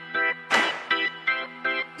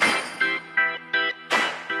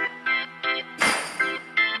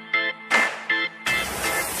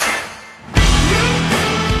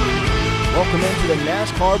Welcome into the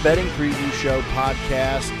NASCAR Betting Preview Show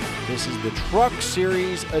podcast. This is the Truck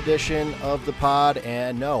Series edition of the pod,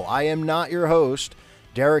 and no, I am not your host,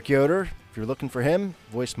 Derek Yoder. If you're looking for him,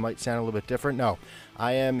 voice might sound a little bit different. No,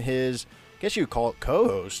 I am his, I guess you would call it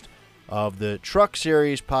co-host of the Truck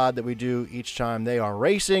Series pod that we do each time they are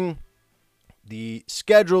racing. The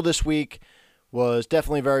schedule this week was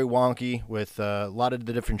definitely very wonky with a lot of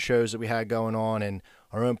the different shows that we had going on, and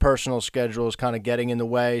our own personal schedules kind of getting in the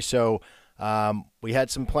way. So we had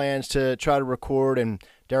some plans to try to record, and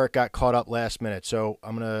Derek got caught up last minute. So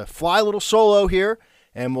I'm going to fly a little solo here,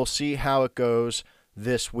 and we'll see how it goes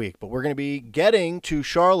this week. But we're going to be getting to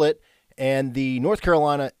Charlotte and the North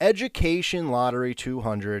Carolina Education Lottery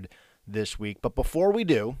 200 this week. But before we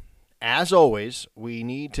do, as always, we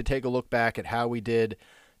need to take a look back at how we did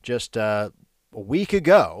just a week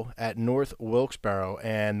ago at North Wilkesboro,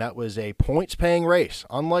 and that was a points-paying race.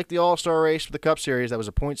 Unlike the All-Star race for the Cup Series, that was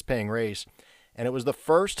a points-paying race, and it was the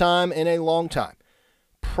first time in a long time,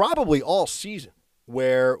 probably all season,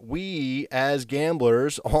 where we as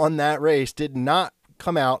gamblers on that race did not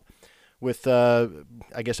come out with, I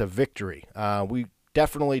guess, a victory. We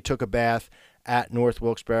definitely took a bath at North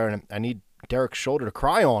Wilkesboro, and I need Derek's shoulder to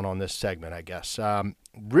cry on this segment, I guess.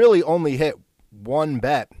 Really only hit one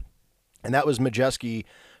bet, and that was Majeski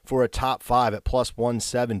for a top 5 at plus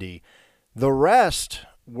 170. The rest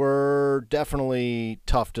were definitely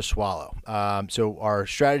tough to swallow. So our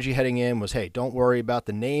strategy heading in was, hey, don't worry about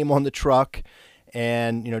the name on the truck,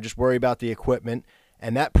 and just worry about the equipment.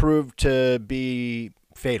 And that proved to be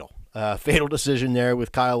fatal. Fatal decision there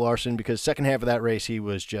with Kyle Larson, because second half of that race he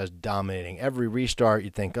was just dominating. Every restart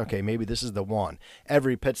you'd think, okay, maybe this is the one.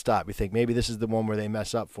 Every pit stop you think maybe this is the one where they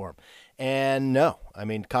mess up for him. And no, I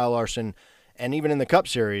mean, Kyle Larson, and even in the Cup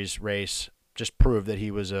Series race, just proved that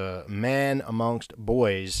he was a man amongst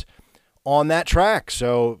boys on that track.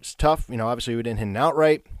 So it's tough. Obviously we didn't hit an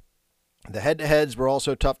outright. The head-to-heads were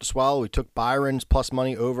also tough to swallow. We took Byron's plus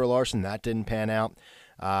money over Larson. That didn't pan out.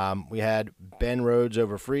 We had Ben Rhodes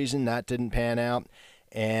over Friesen. That didn't pan out.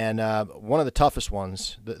 And one of the toughest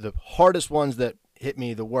ones, the hardest ones that hit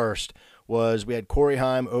me the worst, was we had Corey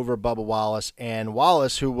Heim over Bubba Wallace. And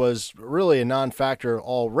Wallace, who was really a non-factor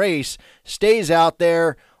all race, stays out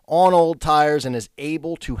there on old tires and is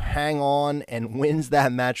able to hang on and wins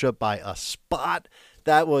that matchup by a spot.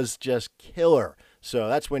 That was just killer. So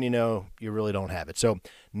that's when you know you really don't have it. So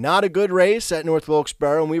not a good race at North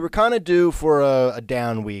Wilkesboro, and we were kind of due for a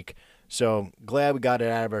down week. So glad we got it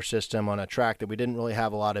out of our system on a track that we didn't really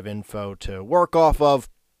have a lot of info to work off of.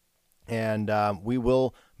 And we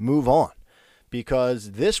will move on,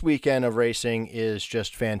 because this weekend of racing is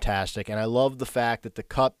just fantastic. And I love the fact that the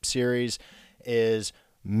Cup Series is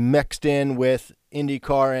mixed in with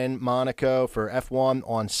IndyCar and Monaco for F1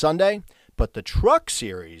 on Sunday. But the Truck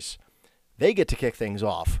Series, they get to kick things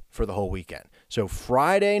off for the whole weekend. So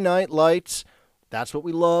Friday Night Lights, that's what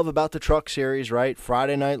we love about the Truck Series, right?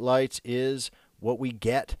 Friday Night Lights is what we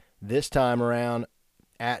get this time around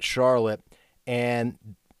at Charlotte. And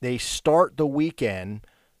they start the weekend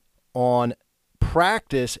on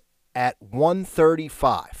practice at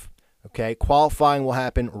 1:35. Okay, qualifying will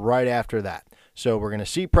happen right after that. So we're going to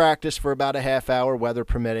see practice for about a half hour, weather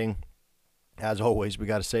permitting. As always, we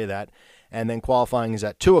got to say that. And then qualifying is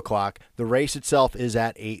at 2 o'clock. The race itself is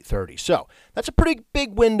at 8:30. So that's a pretty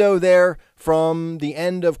big window there from the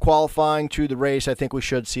end of qualifying to the race. I think we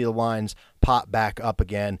should see the lines pop back up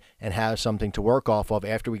again and have something to work off of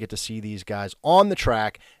after we get to see these guys on the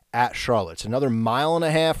track at Charlotte. It's another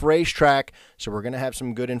 1.5-mile racetrack, so we're going to have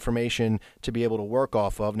some good information to be able to work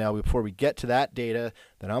off of. Now, before we get to that data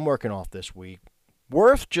that I'm working off this week,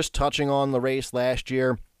 worth just touching on the race last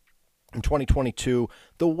year. In 2022,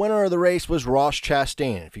 the winner of the race was Ross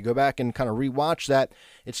Chastain. If you go back and kind of rewatch that,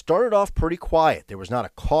 it started off pretty quiet. There was not a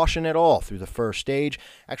caution at all through the first stage.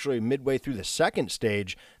 Actually, midway through the second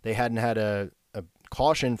stage, they hadn't had a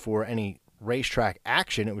caution for any racetrack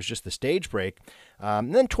action. It was just the stage break.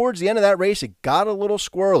 And then towards the end of that race, it got a little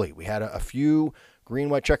squirrely. We had a few green,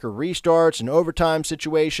 white checker restarts, an overtime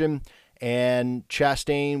situation, and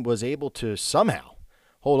Chastain was able to somehow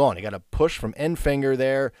hold on. He got a push from Enfinger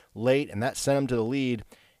there late, and that sent him to the lead.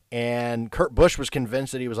 And Kurt Busch was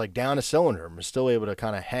convinced that he was down a cylinder and was still able to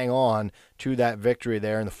kind of hang on to that victory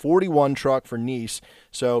there in the 41 truck for Nice.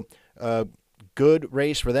 So good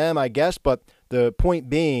race for them, I guess. But the point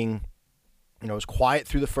being, it was quiet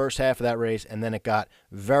through the first half of that race, and then it got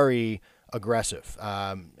very aggressive.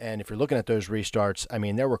 And if you're looking at those restarts, I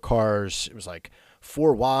mean, there were cars, it was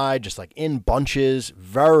 4 wide, just in bunches,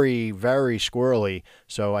 very, very squirrely.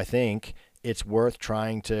 So I think it's worth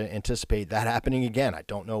trying to anticipate that happening again. I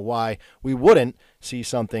don't know why we wouldn't see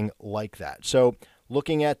something like that. So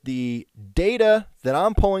looking at the data that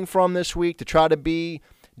I'm pulling from this week to try to be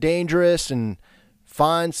dangerous and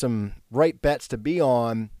find some right bets to be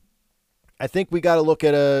on, I think we got to look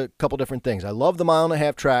at a couple different things. I love the 1.5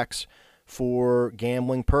 mile tracks for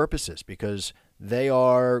gambling purposes because they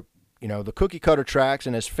are, the cookie cutter tracks.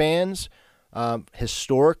 And as fans,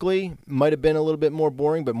 historically might have been a little bit more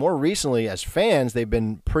boring, but more recently as fans, they've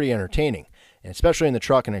been pretty entertaining, and especially in the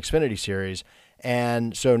Truck and Xfinity series.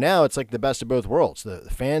 And so now it's like the best of both worlds. The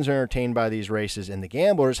fans are entertained by these races, and the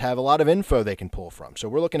gamblers have a lot of info they can pull from. So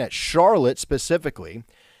we're looking at Charlotte specifically,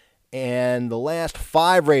 and the last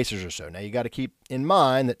 5 races or so. Now you got to keep in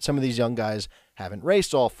mind that some of these young guys haven't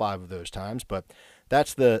raced all 5 of those times, but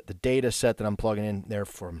that's the data set that I'm plugging in there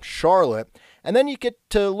from Charlotte. And then you get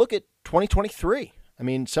to look at 2023. I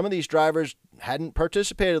mean, some of these drivers hadn't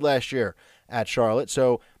participated last year at Charlotte,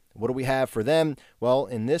 so what do we have for them? Well,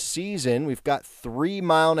 in this season, we've got 3.5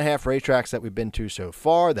 mile racetracks that we've been to so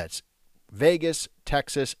far. That's Vegas,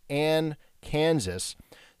 Texas, and Kansas.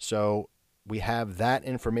 So we have that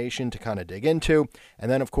information to kind of dig into.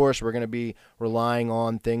 And then, of course, we're going to be relying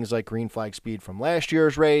on things like green flag speed from last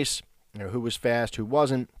year's race, who was fast, who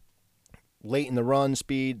wasn't, late in the run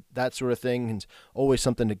speed, that sort of thing. It's always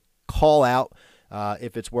something to call out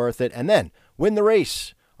if it's worth it. And then win the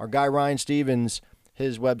race. Our guy Ryan Stevens,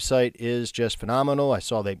 his website is just phenomenal. I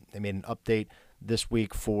saw they made an update this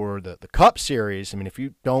week for the Cup Series. I mean, if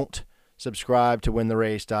you don't subscribe to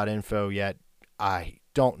wintherace.info yet, I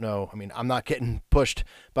don't know. I mean, I'm not getting pushed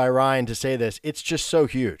by Ryan to say this. It's just so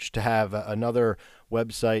huge to have another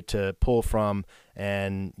website to pull from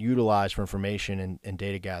and utilize for information and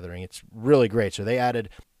data gathering. It's really great. So they added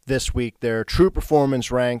this week their true performance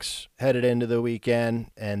ranks headed into the weekend,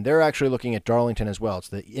 and they're actually looking at Darlington as well. It's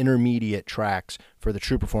the intermediate tracks for the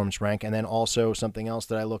true performance rank. And then also something else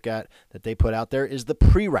that I look at that they put out there is the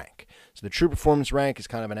pre-rank. So the true performance rank is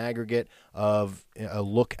kind of an aggregate of a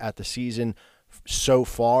look at the season so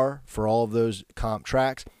far for all of those comp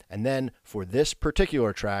tracks. And then for this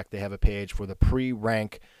particular track, they have a page for the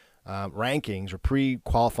pre-rank rankings or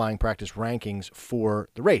pre-qualifying practice rankings for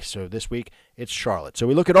the race. So this week it's Charlotte. So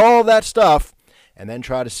we look at all of that stuff and then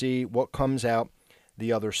try to see what comes out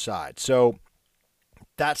the other side. So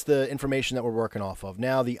that's the information that we're working off of.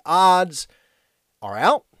 Now the odds are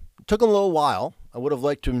out. It took a little while. I would have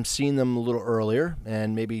liked to have seen them a little earlier,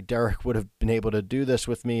 and maybe Derek would have been able to do this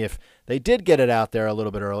with me if they did get it out there a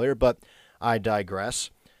little bit earlier, but I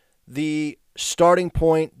digress. The starting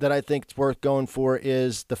point that I think it's worth going for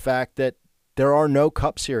is the fact that there are no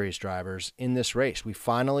Cup Series drivers in this race. We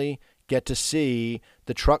finally get to see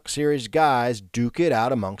the Truck Series guys duke it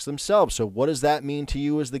out amongst themselves. So what does that mean to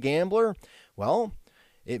you as the gambler? Well,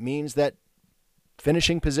 it means that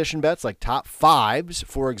finishing position bets like top 5s,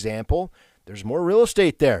 for example, there's more real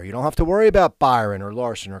estate there. You don't have to worry about Byron or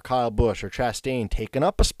Larson or Kyle Busch or Chastain taking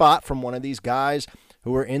up a spot from one of these guys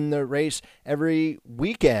who are in the race every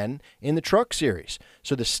weekend in the Truck Series.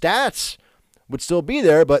 So the stats would still be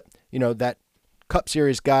there, but that Cup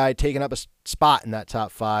Series guy taking up a spot in that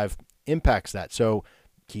top 5 impacts that. So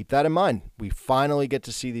keep that in mind. We finally get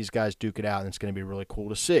to see these guys duke it out, and it's going to be really cool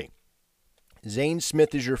to see. Zane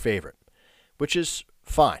Smith is your favorite, which is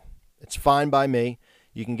fine. It's fine by me.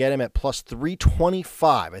 You can get him at plus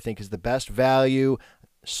 325, I think is the best value.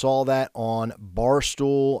 Saw that on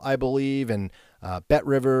Barstool, I believe, and Bet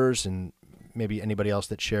Rivers, and maybe anybody else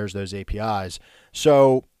that shares those APIs.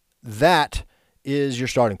 So that is your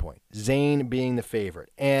starting point. Zane being the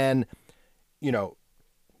favorite. And,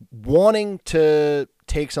 wanting to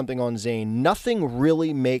take something on Zane, nothing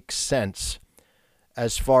really makes sense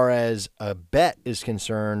as far as a bet is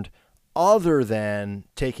concerned other than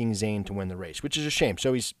taking Zane to win the race, which is a shame.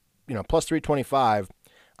 So he's, plus 325.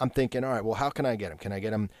 I'm thinking, all right, well, how can I get him? Can I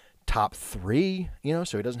get him top 3,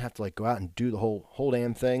 so he doesn't have to go out and do the whole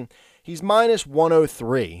damn thing? He's minus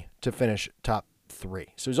 103 to finish top 3.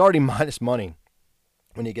 So he's already minus money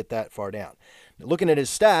when you get that far down. Now, looking at his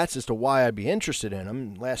stats as to why I'd be interested in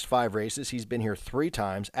him, last 5 races, he's been here 3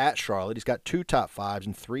 times at Charlotte. He's got 2 top 5s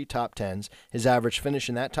and 3 top 10s. His average finish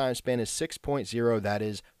in that time span is 6.0. That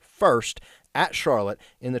is first at Charlotte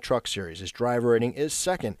in the Truck Series. His driver rating is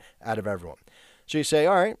second out of everyone. So you say,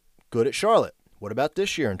 all right, good at Charlotte. What about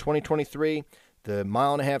this year in 2023? The 1.5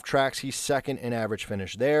 mile tracks, he's second in average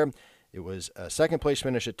finish there. It was a second place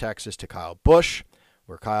finish at Texas to Kyle Busch,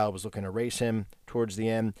 where Kyle was looking to race him towards the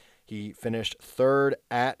end. He finished third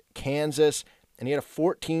at Kansas, and he had a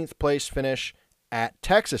 14th place finish at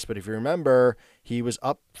Texas. But if you remember, he was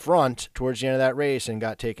up front towards the end of that race and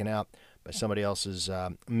got taken out by somebody else's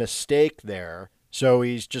mistake there. So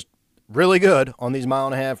he's just really good on these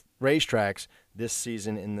mile-and-a-half racetracks this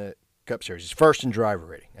season in the Cup Series. He's first in driver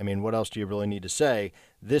rating. I mean, what else do you really need to say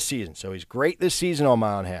this season? So he's great this season on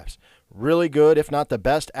mile-and-a-halves. Really good, if not the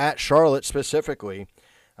best, at Charlotte specifically.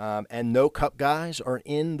 And no Cup guys are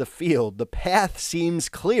in the field. The path seems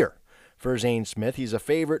clear for Zane Smith. He's a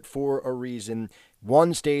favorite for a reason.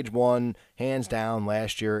 Won Stage 1, hands down,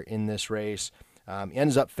 last year in this race. He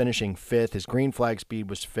ends up finishing 5th. His green flag speed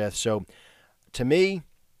was 5th. So to me,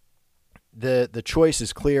 the choice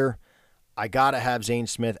is clear. I got to have Zane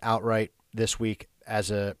Smith outright this week as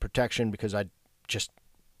a protection because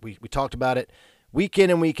we talked about it week in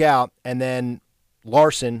and week out, and then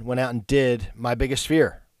Larson went out and did my biggest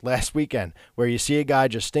fear last weekend, where you see a guy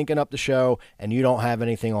just stinking up the show and you don't have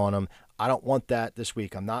anything on him. I don't want that this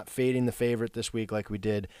week. I'm not fading the favorite this week like we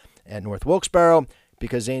did at North Wilkes-Barre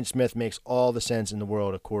because Zane Smith makes all the sense in the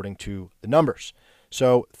world according to the numbers.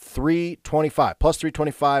 So 325, plus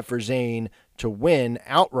 325 for Zane to win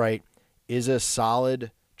outright is a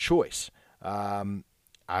solid choice.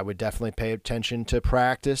 I would definitely pay attention to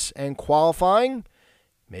practice and qualifying.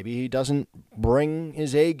 Maybe he doesn't bring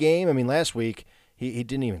his A game. I mean, last week he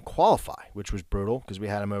didn't even qualify, which was brutal because we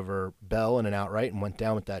had him over Bell in an outright and went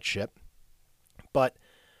down with that ship. But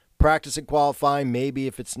practice and qualifying, maybe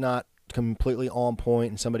if it's not completely on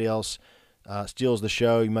point and somebody else steals the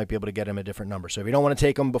show, you might be able to get him a different number. So if you don't want to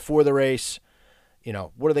take him before the race,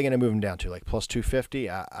 what are they going to move him down to? Like plus 250?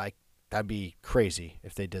 That'd be crazy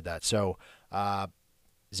if they did that. So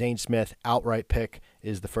Zane Smith outright pick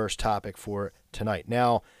is the first topic for tonight.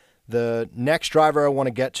 Now, the next driver I want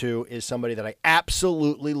to get to is somebody that I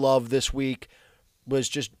absolutely love this week. Was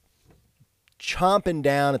just chomping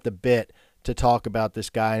down at the bit to talk about this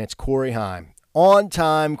guy, and it's Corey Heim. On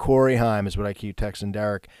time, Corey Heim is what I keep texting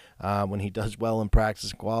Derek when he does well in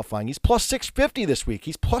practice and qualifying. He's plus 650 this week.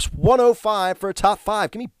 He's plus 105 for a top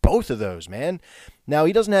 5. Give me both of those, man. Now,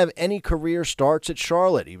 he doesn't have any career starts at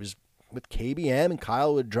Charlotte. He was with KBM, and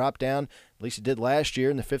Kyle would drop down, at least he did last year,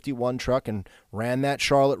 in the 51 truck and ran that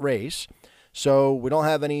Charlotte race. So we don't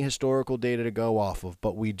have any historical data to go off of,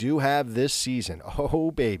 but we do have this season.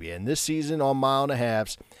 Oh, baby. And this season on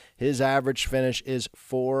mile-and-a-halves, his average finish is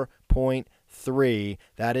 4.3.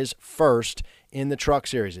 That is first in the Truck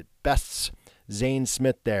Series. It bests Zane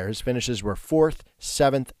Smith there. His finishes were 4th,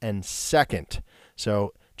 7th, and 2nd.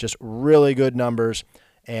 So just really good numbers.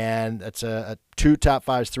 And that's a 2 top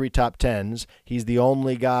 5s, 3 top 10s. He's the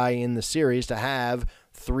only guy in the series to have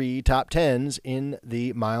 3 top 10s in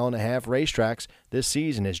the mile-and-a-half racetracks this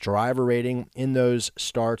season. His driver rating in those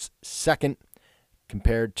starts second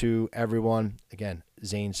compared to everyone. Again,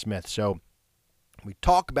 Zane Smith. So we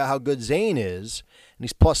talk about how good Zane is, and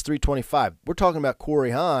he's plus 325. We're talking about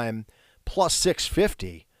Corey Heim plus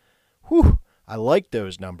 650. Whew, I like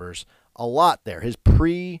those numbers a lot there. His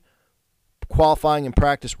pre-qualifying and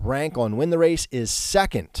practice rank on Win the Race is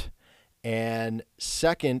second, and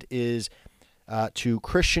second is to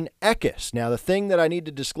Christian Eckes. Now, the thing that I need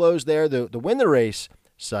to disclose there, the Win the Race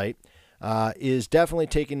site, is definitely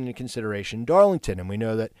taking into consideration Darlington, and we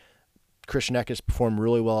know that Christian Eckes performed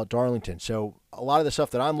really well at Darlington. So a lot of the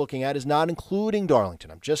stuff that I'm looking at is not including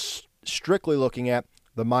Darlington. I'm just strictly looking at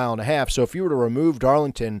the mile-and-a-half. So if you were to remove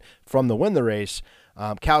Darlington from the Win the Race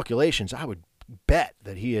calculations, I would bet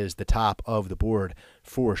that he is the top of the board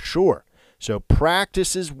for sure. So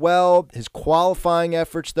practices well. His qualifying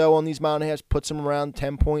efforts, though, on these mile-and-a-halves puts him around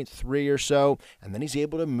 10.3 or so, and then he's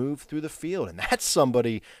able to move through the field. And that's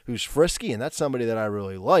somebody who's frisky, and that's somebody that I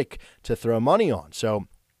really like to throw money on. So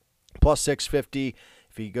plus 650.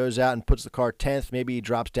 If he goes out and puts the car 10th, maybe he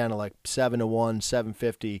drops down to like 7-1,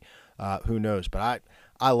 750. Who knows? But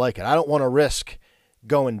I like it. I don't want to risk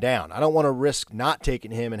going down. I don't want to risk not taking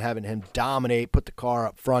him and having him dominate, put the car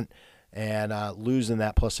up front, and losing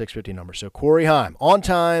that plus 650 number. So Corey Heim, on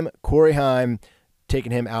time, Corey Heim,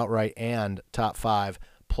 taking him outright and top 5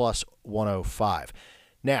 plus 105.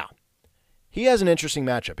 Now, he has an interesting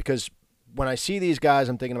matchup because when I see these guys,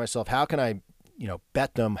 I'm thinking to myself, how can I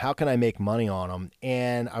bet them? How can I make money on them?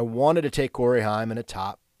 And I wanted to take Corey Heim in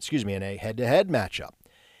a head-to-head matchup.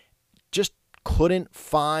 Just couldn't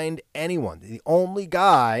find anyone. The only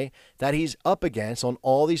guy that he's up against on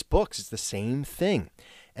all these books is the same thing,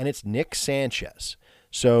 and it's Nick Sanchez.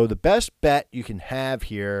 So the best bet you can have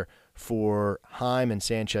here for Heim and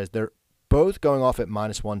Sanchez, they're both going off at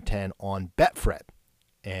minus 110 on Betfred.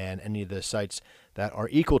 And any of the sites that are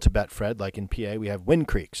equal to Betfred, like in PA, we have Wind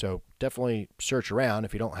Creek. So definitely search around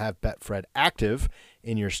if you don't have Betfred active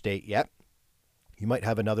in your state yet. You might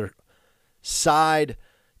have another side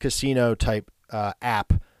casino type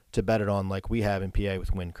app to bet it on like we have in PA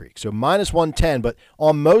with Wind Creek. So minus 110, but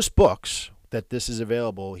on most books that this is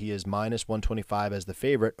available, he is minus 125 as the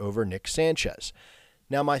favorite over Nick Sanchez.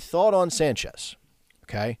 Now, my thought on Sanchez,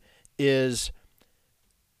 okay, is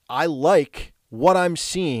I like what I'm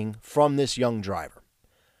seeing from this young driver.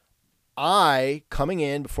 Coming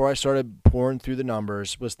in, before I started pouring through the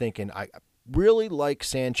numbers, was thinking I really like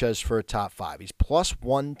Sanchez for a top 5. He's plus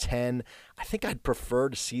 110. I think I'd prefer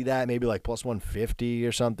to see that maybe like plus 150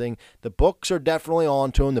 or something. The books are definitely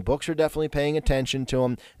on to him. The books are definitely paying attention to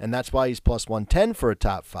him, and that's why he's plus 110 for a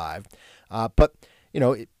top 5. But,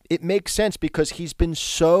 it makes sense because he's been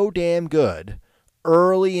so damn good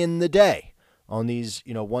early in the day on these,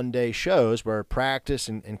 one-day shows where practice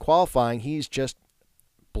and qualifying, he's just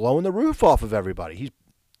blowing the roof off of everybody. He's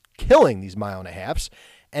killing these mile and a halves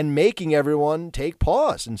and making everyone take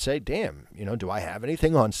pause and say, damn, do I have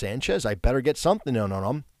anything on Sanchez? I better get something on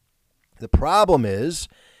him. The problem is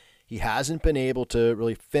he hasn't been able to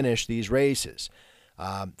really finish these races.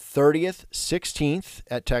 30th, 16th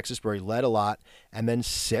at Texas, where he led a lot, and then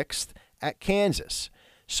 6th at Kansas.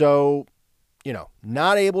 So,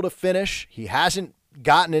 not able to finish. He hasn't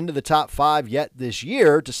gotten into the top 5 yet this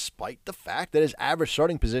year, despite the fact that his average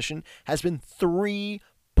starting position has been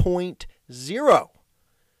 3.0.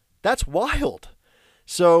 That's wild.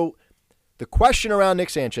 So the question around Nick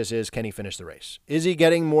Sanchez is, can he finish the race? Is he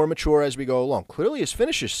getting more mature as we go along? Clearly his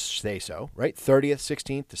finishes say so, right? 30th,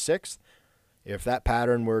 16th to 6th. If that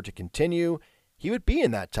pattern were to continue, he would be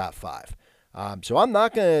in that top 5. So I'm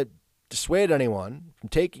not going to dissuade anyone from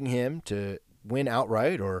taking him to win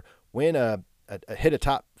outright or win hit a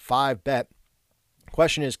top 5 bet. The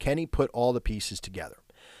question is, can he put all the pieces together?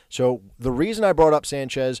 So the reason I brought up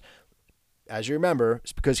Sanchez, as you remember,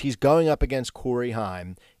 is because he's going up against Corey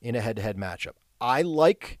Heim in a head-to-head matchup. I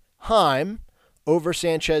like Heim over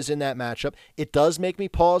Sanchez in that matchup. It does make me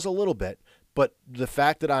pause a little bit, but the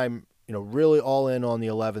fact that I'm really all in on the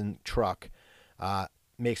 11 truck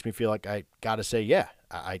makes me feel like I got to say, yeah,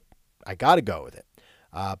 I got to go with it.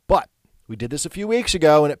 But we did this a few weeks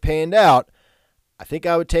ago and it panned out. I think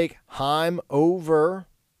I would take Heim over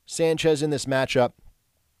Sanchez in this matchup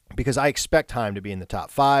because I expect Heim to be in the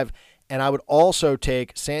top 5. And I would also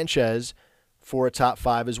take Sanchez for a top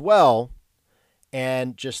 5 as well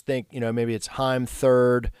and just think, maybe it's Heim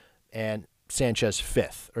 3rd and Sanchez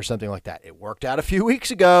 5th or something like that. It worked out a few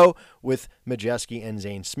weeks ago with Majeski and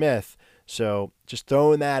Zane Smith. So just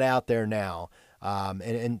throwing that out there now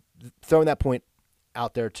and throwing that point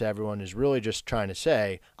out there to everyone is really just trying to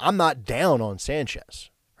say, I'm not down on Sanchez.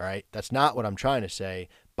 All right. That's not what I'm trying to say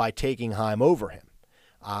by taking Heim over him.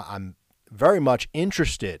 I'm very much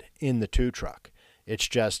interested in the 2 truck. It's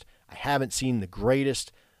just I haven't seen the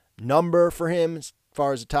greatest number for him as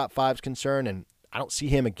far as the top 5 is concerned, and I don't see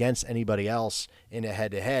him against anybody else in a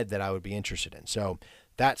head-to-head that I would be interested in. So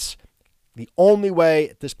that's the only way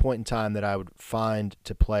at this point in time that I would find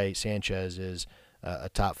to play Sanchez is a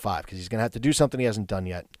top 5 because he's going to have to do something he hasn't done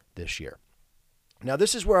yet this year. Now,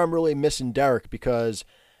 this is where I'm really missing Derek because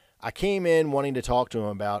I came in wanting to talk to him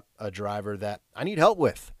about a driver that I need help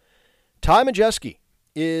with. Ty Majeski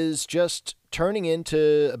is just turning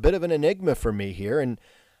into a bit of an enigma for me here, and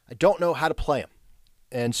I don't know how to play him.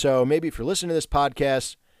 And so maybe if you're listening to this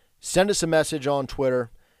podcast, send us a message on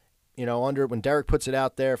Twitter, under when Derek puts it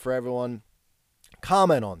out there for everyone,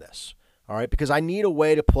 comment on this, all right? Because I need a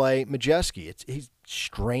way to play Majeski. He's a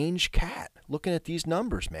strange cat looking at these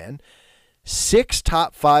numbers, man. 6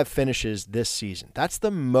 top 5 finishes this season. That's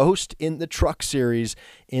the most in the Truck Series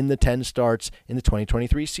in the 10 starts in the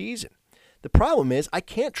 2023 season. The problem is I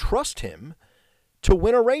can't trust him to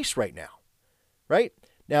win a race right now, right?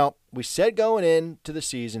 Now, we said going into the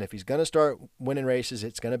season, if he's going to start winning races,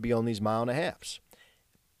 it's going to be on these mile and a halves.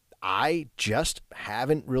 I just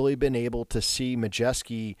haven't really been able to see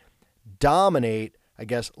Majeski dominate, I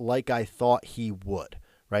guess, like I thought he would,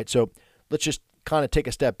 right? So let's just kind of take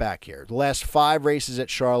a step back here. The last 5 races at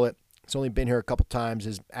Charlotte, it's only been here a couple times.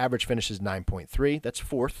 His average finish is 9.3. That's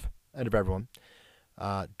 4th out of everyone.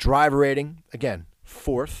 Driver rating, again,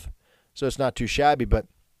 4th. So it's not too shabby, but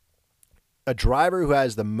a driver who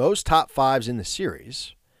has the most top 5s in the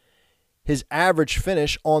series, his average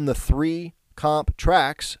finish on the 3 comp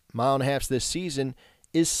tracks, mile and a halves this season,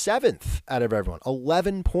 is 7th out of everyone,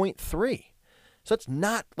 11.3. So it's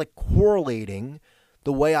not like correlating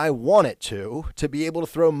the way I want it to be able to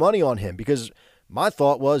throw money on him because my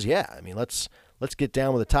thought was, let's get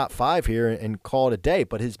down with the top 5 here and call it a day.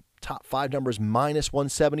 But his top 5 number is minus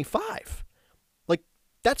 175. Like,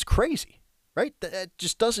 that's crazy. Right? That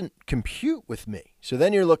just doesn't compute with me. So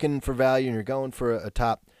then you're looking for value and you're going for a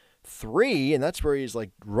top 3, and that's where he's like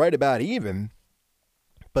right about even.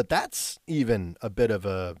 But that's even a bit of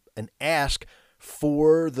an ask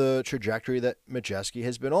for the trajectory that Majeski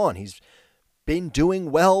has been on. He's been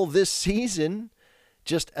doing well this season.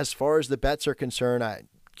 Just as far as the bets are concerned, I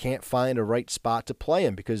can't find a right spot to play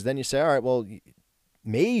him, because then you say, all right, well,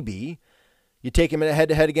 maybe you take him in a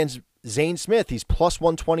head-to-head against Zane Smith. He's plus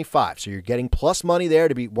 125, so you're getting plus money there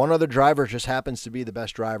to beat one other driver. Just happens to be the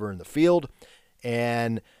best driver in the field,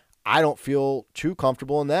 and I don't feel too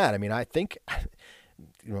comfortable in that. I mean, I think,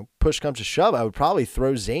 push comes to shove, I would probably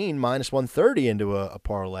throw Zane minus 130 into a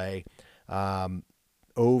parlay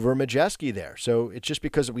over Majeski there. So it's just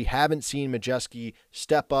because we haven't seen Majeski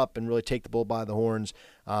step up and really take the bull by the horns.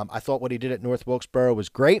 I thought what he did at North Wilkesboro was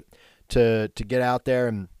great to get out there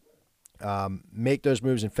and make those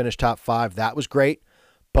moves and finish top 5. That was great.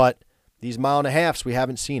 But these mile and a halves, we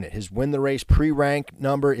haven't seen it. His win the race pre-rank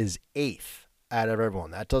number is 8th out of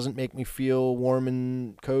everyone. That doesn't make me feel warm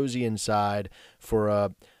and cozy inside for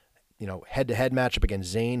a head-to-head matchup against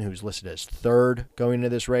Zane, who's listed as 3rd going into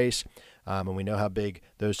this race. And we know how big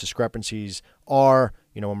those discrepancies are,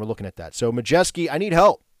 when we're looking at that. So Majeski, I need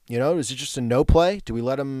help. Is it just a no play? Do we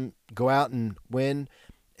let him go out and win?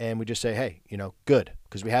 And we just say, hey, good.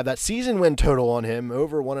 Because we have that season win total on him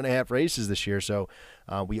over 1.5 races this year. So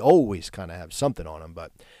we always kind of have something on him.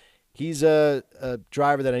 But he's a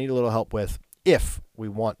driver that I need a little help with if we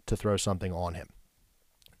want to throw something on him.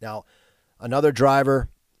 Now, another driver,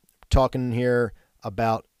 talking here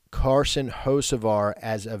about Carson Hocevar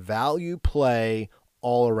as a value play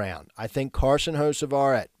all around. I think Carson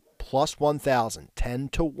Hocevar at plus 1,000,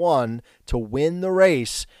 10-1 to win the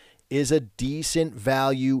race is a decent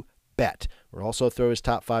value bet. We'll also throw his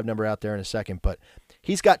top 5 number out there in a second, but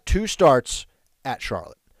he's got 2 starts at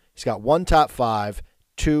Charlotte. He's got 1 top 5,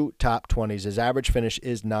 2 top 20s. His average finish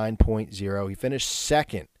is 9.0. He finished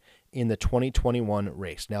 2nd in the 2021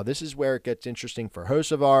 race. Now, this is where it gets interesting for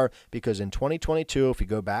Hocevar, because in 2022, if you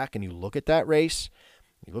go back and you look at that race,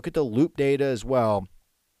 you look at the loop data as well,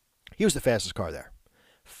 he was the fastest car there.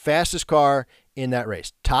 Fastest car in that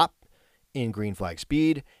race. Top in green flag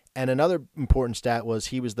speed. And another important stat was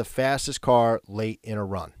he was the fastest car late in a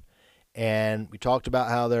run. And we talked about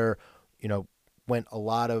how there, went a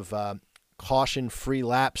lot of caution-free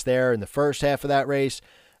laps there in the first half of that race.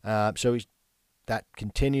 That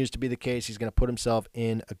continues to be the case. He's going to put himself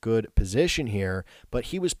in a good position here. But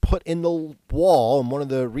he was put in the wall in one of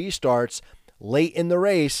the restarts late in the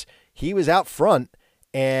race. He was out front,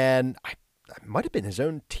 and I might have been his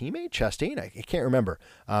own teammate, Chastain. I can't remember.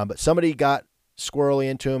 But somebody got squirrely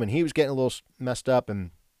into him, and he was getting a little messed up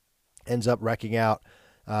and ends up wrecking out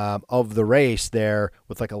of the race there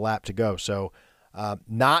with like a lap to go. So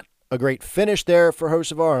not a great finish there for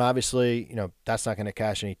Hocevar, and obviously, that's not going to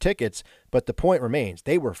cash any tickets, but the point remains.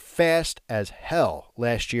 They were fast as hell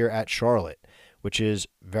last year at Charlotte, which is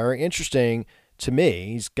very interesting to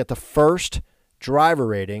me. He's got the first driver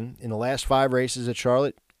rating in the last 5 races at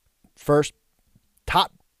Charlotte, first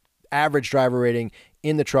top average driver rating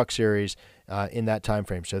in the Truck Series in that time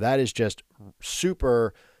frame. So that is just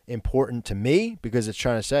super important to me, because it's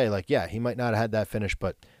trying to say, he might not have had that finish,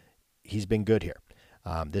 but he's been good here.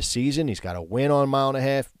 This season, he's got a win on mile and a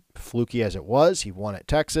half, fluky as it was. He won at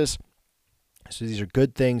Texas. So these are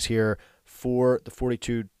good things here for the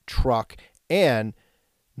 42 truck. And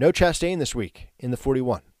no Chastain this week in the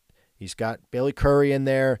 41. He's got Bailey Curry in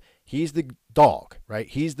there. He's the dog, right?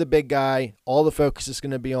 He's the big guy. All the focus is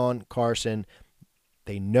going to be on Carson.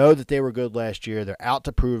 They know that they were good last year. They're out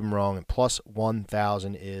to prove him wrong. And plus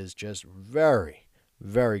 1,000 is just very,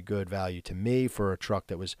 very good value to me for a truck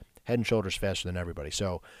that was head and shoulders faster than everybody.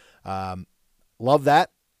 So love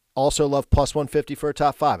that. Also love plus 150 for a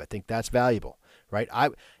top 5. I think that's valuable, right?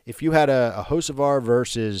 If you had a Hocevar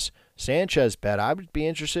versus Sanchez bet, I would be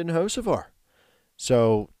interested in Hocevar.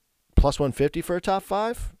 So plus 150 for a top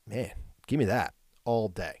 5, man, give me that all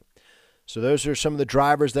day. So those are some of the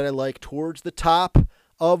drivers that I like towards the top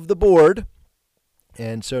of the board.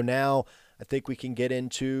 And so now I think we can get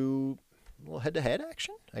into a little head-to-head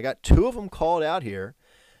action. I got 2 of them called out here.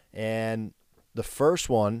 And the first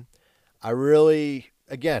one, I really,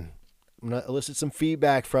 again, I'm going to elicit some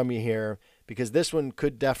feedback from you here, because this one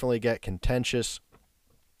could definitely get contentious.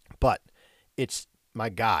 But it's my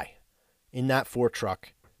guy in that 4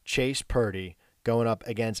 truck, Chase Purdy, going up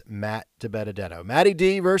against Matt DiBenedetto. Matty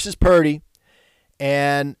D versus Purdy.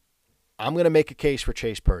 And I'm going to make a case for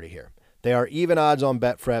Chase Purdy here. They are even odds on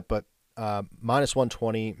Betfred, but minus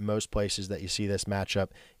 120 most places that you see this matchup.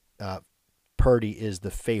 Purdy is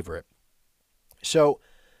the favorite. So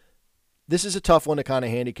this is a tough one to kind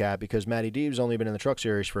of handicap, because Matty D's only been in the Truck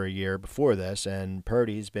Series for a year before this, and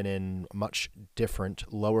Purdy's been in much different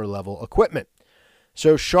lower level equipment.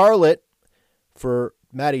 So Charlotte, for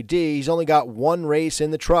Matty D, he's only got one race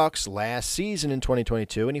in the trucks last season in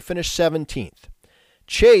 2022, and he finished 17th.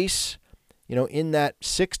 Chase, in that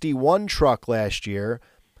 61 truck last year,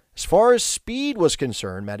 as far as speed was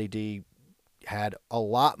concerned, Matty D had a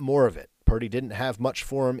lot more of it. Purdy didn't have much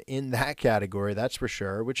for him in that category, that's for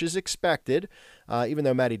sure, which is expected. Even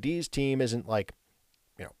though Matty D's team isn't like,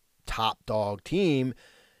 top dog team,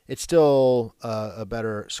 it's still a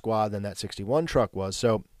better squad than that 61 truck was.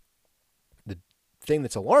 So the thing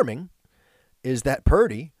that's alarming is that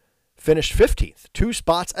Purdy finished 15th, 2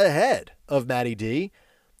 spots ahead of Matty D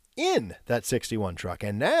in that 61 truck.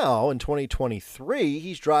 And now in 2023,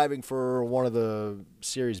 he's driving for one of the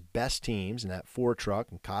series' best teams in that 4 truck,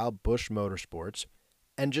 and Kyle Busch Motorsports.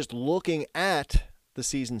 And just looking at the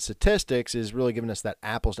season statistics is really giving us that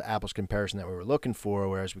apples to apples comparison that we were looking for,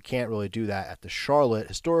 whereas we can't really do that at the Charlotte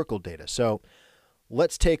historical data. So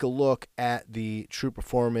let's take a look at the true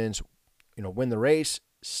performance, win the race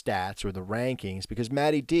stats or the rankings, because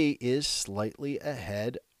Matty D is slightly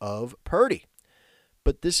ahead of Purdy.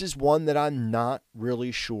 But this is one that I'm not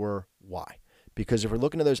really sure why. Because if we're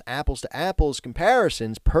looking at those apples to apples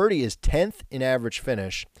comparisons, Purdy is 10th in average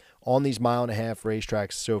finish on these 1.5 mile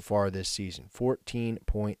racetracks so far this season,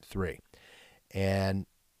 14.3. And,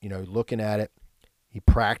 looking at it, he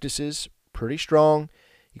practices pretty strong.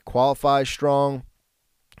 He qualifies strong.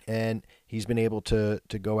 And he's been able to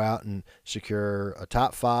go out and secure a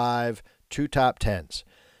top 5, 2 top 10s.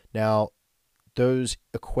 Now, those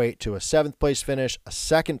equate to a 7th place finish, a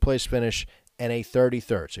 2nd place finish, and a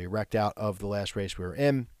 33rd. So he wrecked out of the last race we were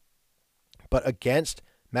in. But against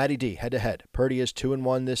Matty D, head-to-head, Purdy is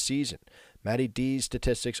 2-1 this season. Matty D's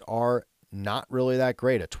statistics are not really that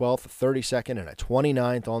great. A 12th, a 32nd, and a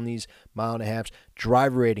 29th on these 1.5 miles.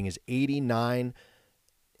 Driver rating is 89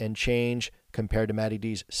 and change compared to Matty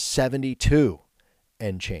D's 72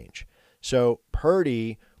 and change. So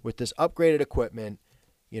Purdy, with this upgraded equipment,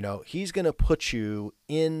 he's going to put you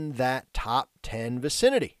in that top 10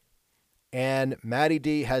 vicinity. And Matty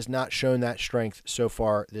D has not shown that strength so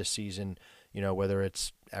far this season, whether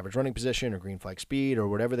it's average running position or green flag speed or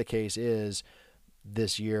whatever the case is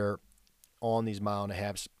this year on these 1.5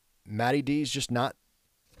 miles. Matty D is just not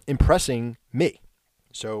impressing me.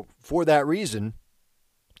 So for that reason,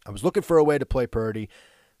 I was looking for a way to play Purdy.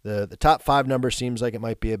 The top 5 number seems like it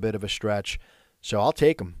might be a bit of a stretch. So I'll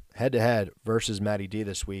take him head-to-head versus Matty D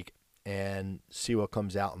this week and see what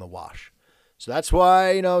comes out in the wash. So that's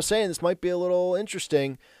why, saying this might be a little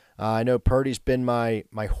interesting. I know Purdy's been my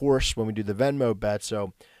horse when we do the Venmo bet,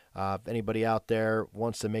 so if anybody out there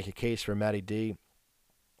wants to make a case for Matty D,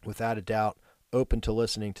 without a doubt, open to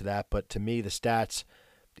listening to that. But to me, the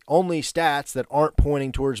only stats that aren't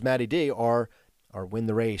pointing towards Matty D are win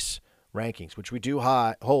the race rankings, which we do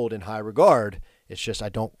hold in high regard. It's just I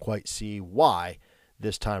don't quite see why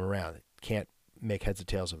this time around. Can't make heads or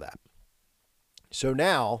tails of that. So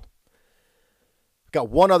now, I've got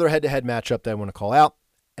one other head-to-head matchup that I want to call out.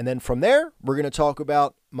 And then from there, we're going to talk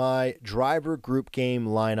about my driver group game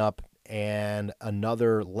lineup and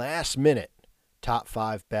another last-minute top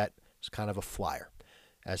 5 bet. It's kind of a flyer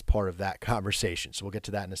as part of that conversation. So we'll get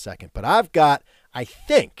to that in a second. But I've got, I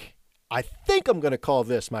think I'm going to call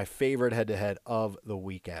this my favorite head-to-head of the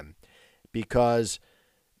weekend, because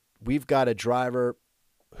we've got a driver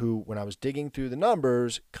who, when I was digging through the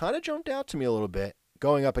numbers, kind of jumped out to me a little bit,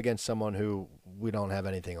 going up against someone who we don't have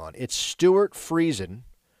anything on. It's Stuart Friesen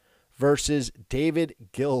versus David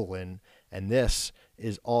Gilliland, and this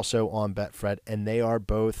is also on Betfred, and they are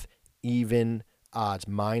both even odds,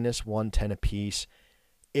 minus 110 apiece.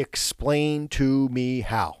 Explain to me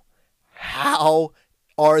how. How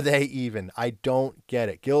are they even? I don't get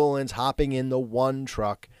it. Gilliland's hopping in the 1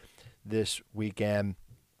 truck this weekend,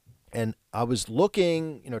 and I was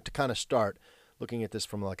looking, to kind of start looking at this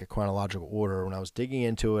from like a chronological order. When I was digging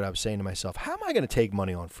into it, I was saying to myself, how am I going to take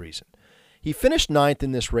money on Friesen? He finished 9th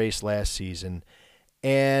in this race last season,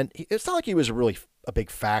 and it's not like he was really a big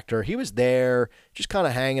factor. He was there, just kind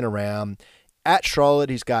of hanging around. At Charlotte,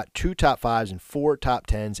 he's got 2 top 5s and 4 top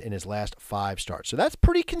 10s in his last 5 starts. So that's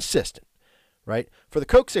pretty consistent, right? For the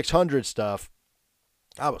Coke 600 stuff,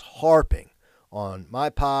 I was harping on my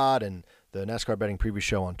pod and the NASCAR Betting Preview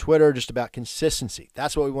Show on Twitter just about consistency.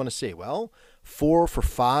 That's what we want to see. Well, 4 for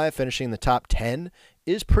 5 finishing in the top 10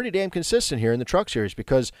 is pretty damn consistent here in the Truck Series,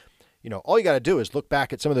 because all you got to do is look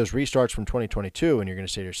back at some of those restarts from 2022, and you're going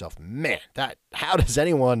to say to yourself, man, how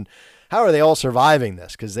are they all surviving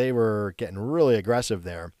this? Because they were getting really aggressive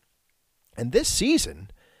there. And this season,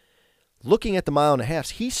 looking at the 1.5 miles,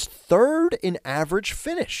 he's 3rd in average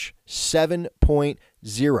finish,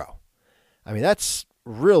 7.0. I mean, that's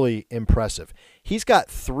really impressive. He's got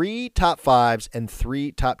 3 top 5s and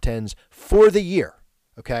 3 top 10s for the year,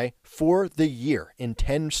 okay? For the year in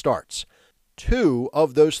 10 starts. 2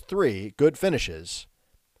 of those 3 good finishes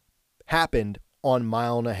happened on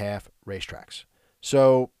 1.5-mile racetracks.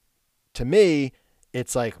 So to me,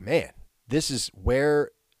 it's like, man, this is where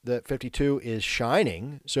the 52 is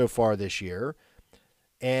shining so far this year.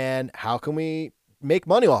 And how can we make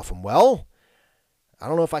money off him? Well, I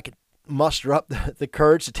don't know if I could muster up the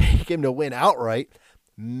courage to take him to win outright.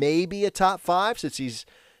 Maybe a top 5, since he's,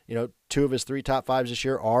 2 of his 3 top 5s this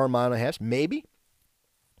year are 1.5 miles. Maybe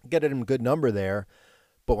get him a good number there.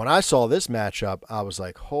 But when I saw this matchup, I was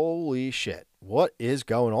like, holy shit, what is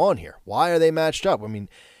going on here? Why are they matched up? I mean,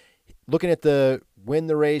 looking at the win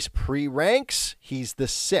the race pre-ranks, he's the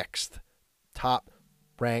 6th top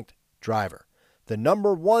ranked driver. The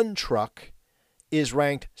number 1 truck is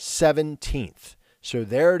ranked 17th. So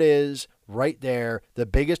there it is, right there, the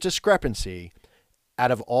biggest discrepancy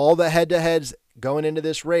out of all the head-to-heads going into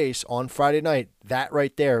this race on Friday night. That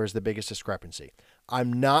right there is the biggest discrepancy.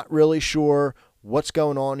 I'm not really sure what's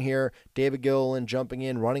going on here. David Gilliland jumping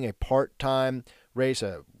in, running a part-time race,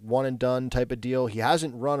 a one-and-done type of deal. He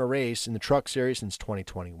hasn't run a race in the Truck Series since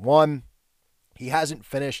 2021. He hasn't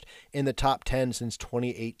finished in the top 10 since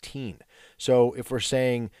 2018. So if we're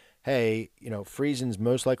saying, hey, Friesen's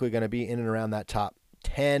most likely going to be in and around that top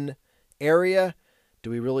 10 area, do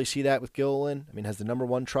we really see that with Gilliland? I mean, has the number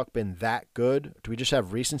 1 truck been that good? Do we just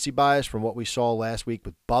have recency bias from what we saw last week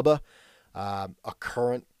with Bubba, a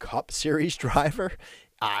current Cup Series driver?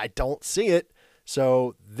 I don't see it.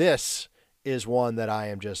 So this is one that I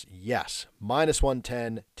am just, yes,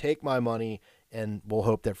 -110, take my money, and we'll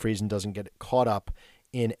hope that Friesen doesn't get caught up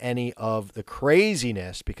in any of the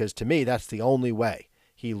craziness, because to me, that's the only way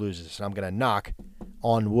he loses. And I'm going to knock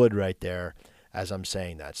on wood right there as I'm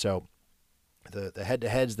saying that. So the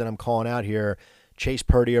head-to-heads that I'm calling out here, Chase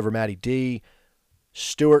Purdy over Matty D,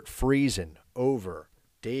 Stuart Friesen over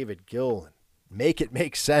David Gilliland. Make it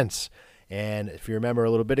make sense. And if you remember a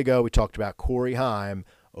little bit ago, we talked about Corey Heim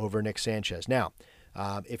over Nick Sanchez. Now,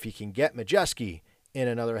 if you can get Majeski in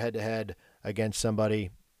another head-to-head against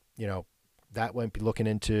somebody, that wouldn't be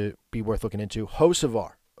worth looking into.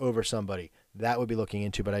 Hocevar over somebody, that would be looking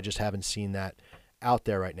into, but I just haven't seen that out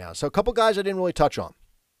there right now. So a couple guys I didn't really touch on,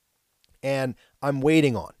 and I'm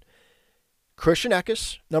waiting on. Christian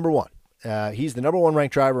Eckes, number 1. He's the number 1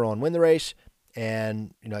 ranked driver on Win the Race,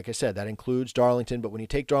 and like I said, that includes Darlington, but when you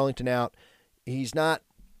take Darlington out, he's not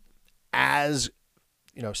as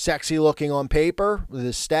sexy looking on paper with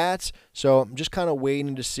his stats. So I'm just kind of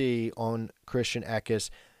waiting to see on Christian Eckes.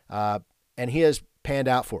 And he has panned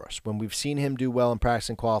out for us. When we've seen him do well in practice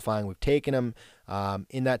and qualifying, we've taken him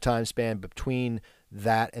in that time span between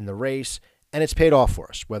that and the race, and it's paid off for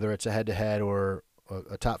us, whether it's a head-to-head or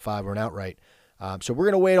a top 5 or an outright. So we're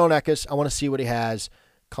going to wait on Eckes. I want to see what he has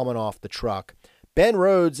coming off the truck. Ben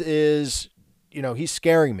Rhodes is, he's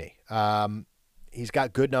scaring me. He's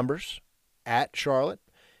got good numbers at Charlotte.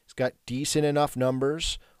 He's got decent enough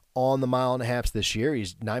numbers on the 1.5 miles this year.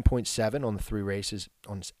 He's 9.7 on the 3 races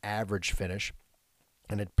on his average finish,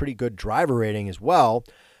 and a pretty good driver rating as well.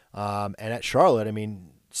 And at Charlotte, I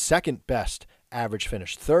mean, 2nd best average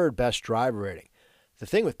finish, 3rd best driver rating. The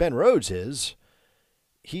thing with Ben Rhodes is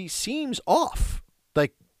he seems off.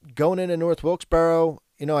 Like going into North Wilkesboro,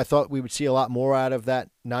 I thought we would see a lot more out of that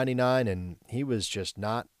 99, and he was just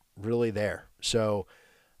not really there. So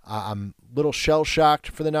I'm a little shell-shocked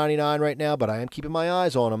for the 99 right now, but I am keeping my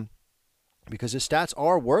eyes on him because his stats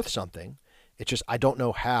are worth something. It's just I don't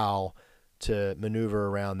know how to maneuver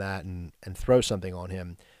around that and throw something on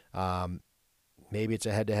him. Maybe it's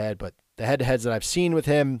a head-to-head, but the head-to-heads that I've seen with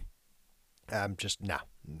him, I'm just not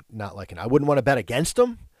liking. I wouldn't want to bet against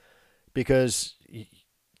him because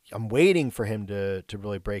I'm waiting for him to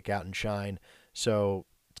really break out and shine. So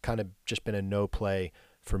it's kind of just been a no play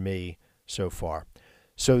for me so far.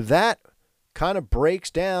 So that kind of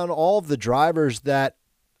breaks down all of the drivers that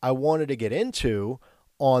I wanted to get into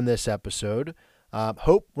on this episode.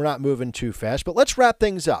 Hope we're not moving too fast, but let's wrap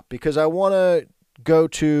things up because I want to go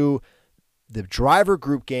to the driver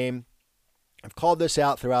group game. I've called this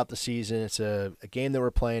out throughout the season. It's a game that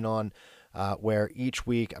we're playing on where each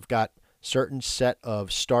week I've got certain set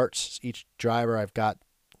of starts. Each driver, I've got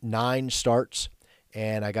 9 starts,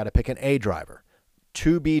 and I got to pick an A driver,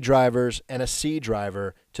 2 B drivers, and a C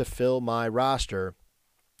driver to fill my roster,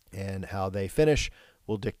 and how they finish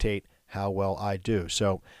will dictate how well I do.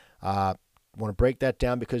 So I want to break that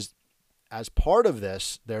down because as part of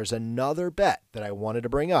this, there's another bet that I wanted to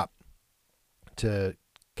bring up to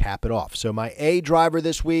cap it off. So my A driver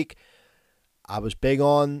this week, I was big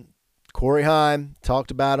on Corey Heim,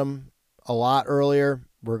 talked about him a lot earlier.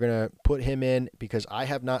 We're going to put him in because I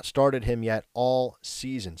have not started him yet all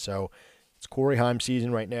season. So it's Corey Heim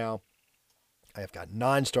season right now. I have got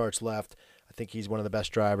 9 starts left. I think he's one of the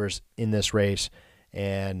best drivers in this race,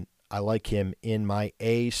 and I like him in my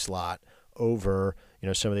A slot over,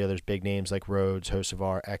 some of the others big names like Rhodes,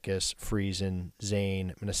 Hocevar, Eckes, Friesen, Zane.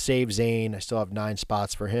 I'm going to save Zane. I still have 9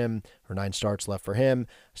 spots for him, or 9 starts left for him.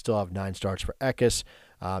 I still have 9 starts for Eckes.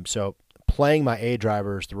 So playing my A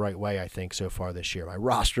drivers the right way, I think, so far this year. My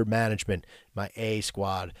roster management, my A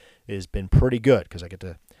squad has been pretty good because I get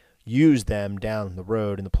to use them down the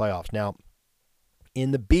road in the playoffs. Now,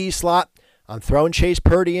 in the B slot, I'm throwing Chase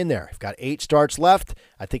Purdy in there. I've got 8 starts left.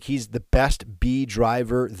 I think he's the best B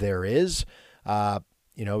driver there is. We're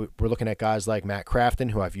looking at guys like Matt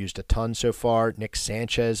Crafton, who I've used a ton so far. Nick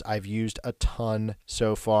Sanchez, I've used a ton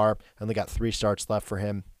so far. I only got 3 starts left for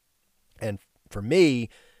him. And for me,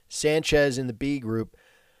 Sanchez in the B group,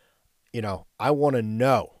 I want to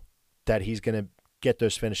know that he's going to get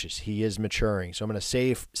those finishes. He is maturing. So I'm going to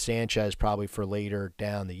save Sanchez probably for later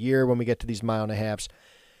down the year when we get to these mile and a halves.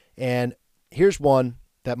 And here's one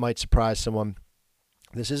that might surprise someone.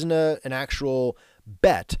 This isn't an actual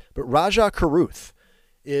bet, but Rajah Caruth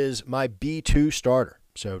is my B2 starter.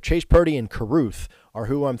 So Chase Purdy and Caruth are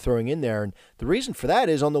who I'm throwing in there. And the reason for that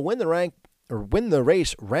is on the win the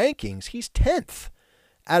race rankings, he's 10th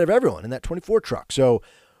out of everyone in that 24 truck. So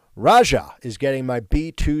Rajah is getting my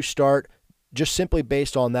B2 start just simply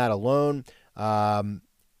based on that alone.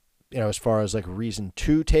 As far as like a reason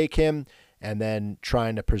to take him, and then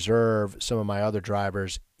trying to preserve some of my other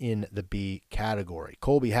drivers in the B category.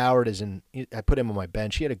 Colby Howard I put him on my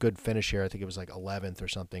bench. He had a good finish here. I think it was like 11th or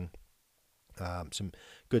something. Some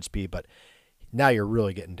good speed, but now you're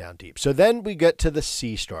really getting down deep. So then we get to the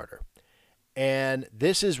C starter. And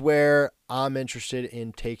this is where I'm interested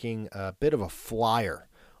in taking a bit of a flyer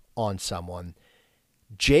on someone.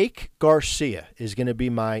 Jake Garcia is going to be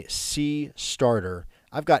my C starter.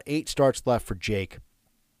 I've got 8 starts left for Jake.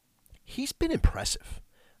 He's been impressive.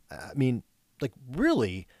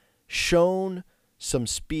 Really shown some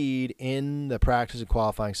speed in the practice and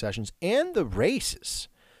qualifying sessions and the races.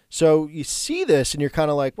 So you see this and you're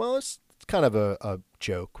kind of like, well, it's kind of a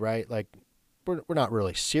joke, right? Like, we're not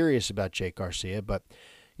really serious about Jake Garcia, but,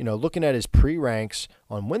 looking at his pre-ranks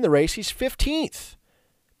on Win the Race, he's 15th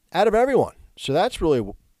out of everyone. So that's really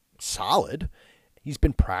solid. He's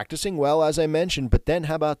been practicing well, as I mentioned, but then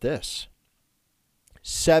how about this?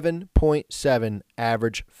 7.7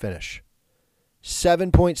 average finish.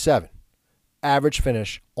 7.7 average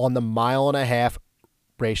finish on the mile and a half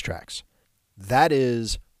racetracks. That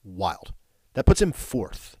is wild. That puts him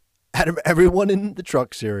 4th out of everyone in the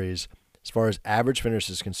Truck Series as far as average finish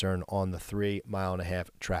is concerned on the 3 mile and a half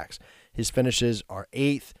tracks. His finishes are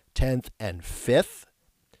 8th, 10th, and 5th.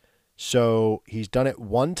 So he's done it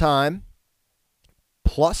one time.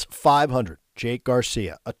 Plus 500. Jake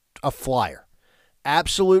Garcia, a flyer.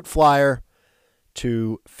 Absolute flyer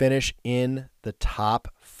to finish in the top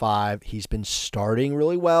 5. He's been starting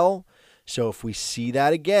really well. So if we see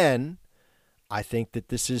that again, I think that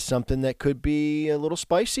this is something that could be a little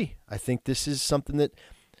spicy. I think this is something that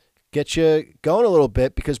gets you going a little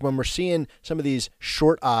bit, because when we're seeing some of these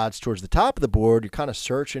short odds towards the top of the board, you're kind of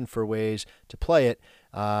searching for ways to play it.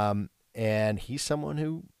 And he's someone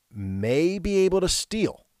who may be able to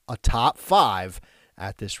steal a top 5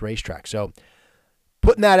 at this racetrack. So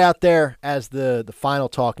putting that out there as the final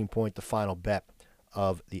talking point, the final bet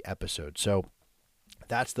of the episode. So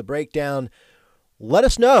that's the breakdown. Let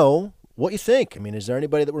us know what you think. Is there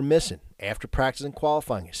anybody that we're missing after practice and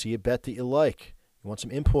qualifying? You see a bet that you like, you want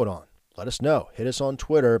some input on, let us know. Hit us on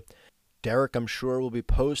Twitter. Derek, I'm sure, will be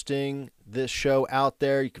posting this show out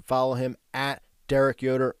there. You can follow him at Derek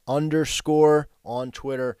Yoder _ on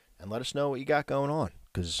Twitter, and let us know what you got going on,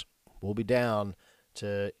 because we'll be down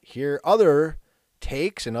to hear other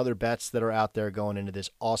takes and other bets that are out there going into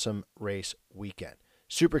this awesome race weekend.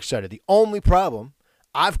 Super excited. The only problem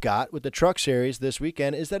I've got with the Truck Series this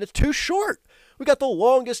weekend is that it's too short. We got the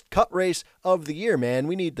longest Cup race of the year, man.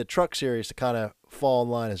 We need the Truck Series to kind of fall in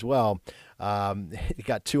line as well. You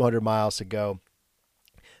got 200 miles to go.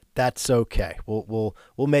 That's okay. We'll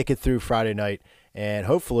make it through Friday night, and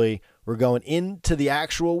hopefully we're going into the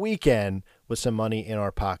actual weekend with some money in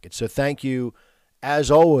our pocket. So thank you,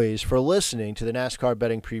 as always, for listening to the NASCAR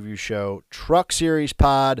Betting Preview Show Truck Series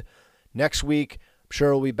Pod. Next week, I'm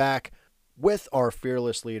sure we'll be back with our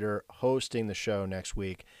fearless leader hosting the show next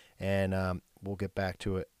week, and we'll get back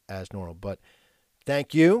to it as normal. But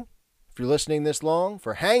thank you, if you're listening this long,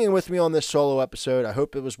 for hanging with me on this solo episode. I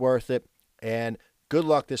hope it was worth it, and good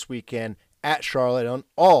luck this weekend at Charlotte on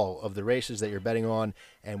all of the races that you're betting on.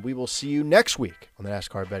 And we will see you next week on the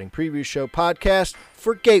NASCAR Betting Preview Show podcast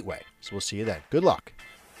for Gateway. So we'll see you then. Good luck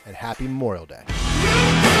and happy Memorial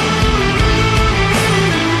Day.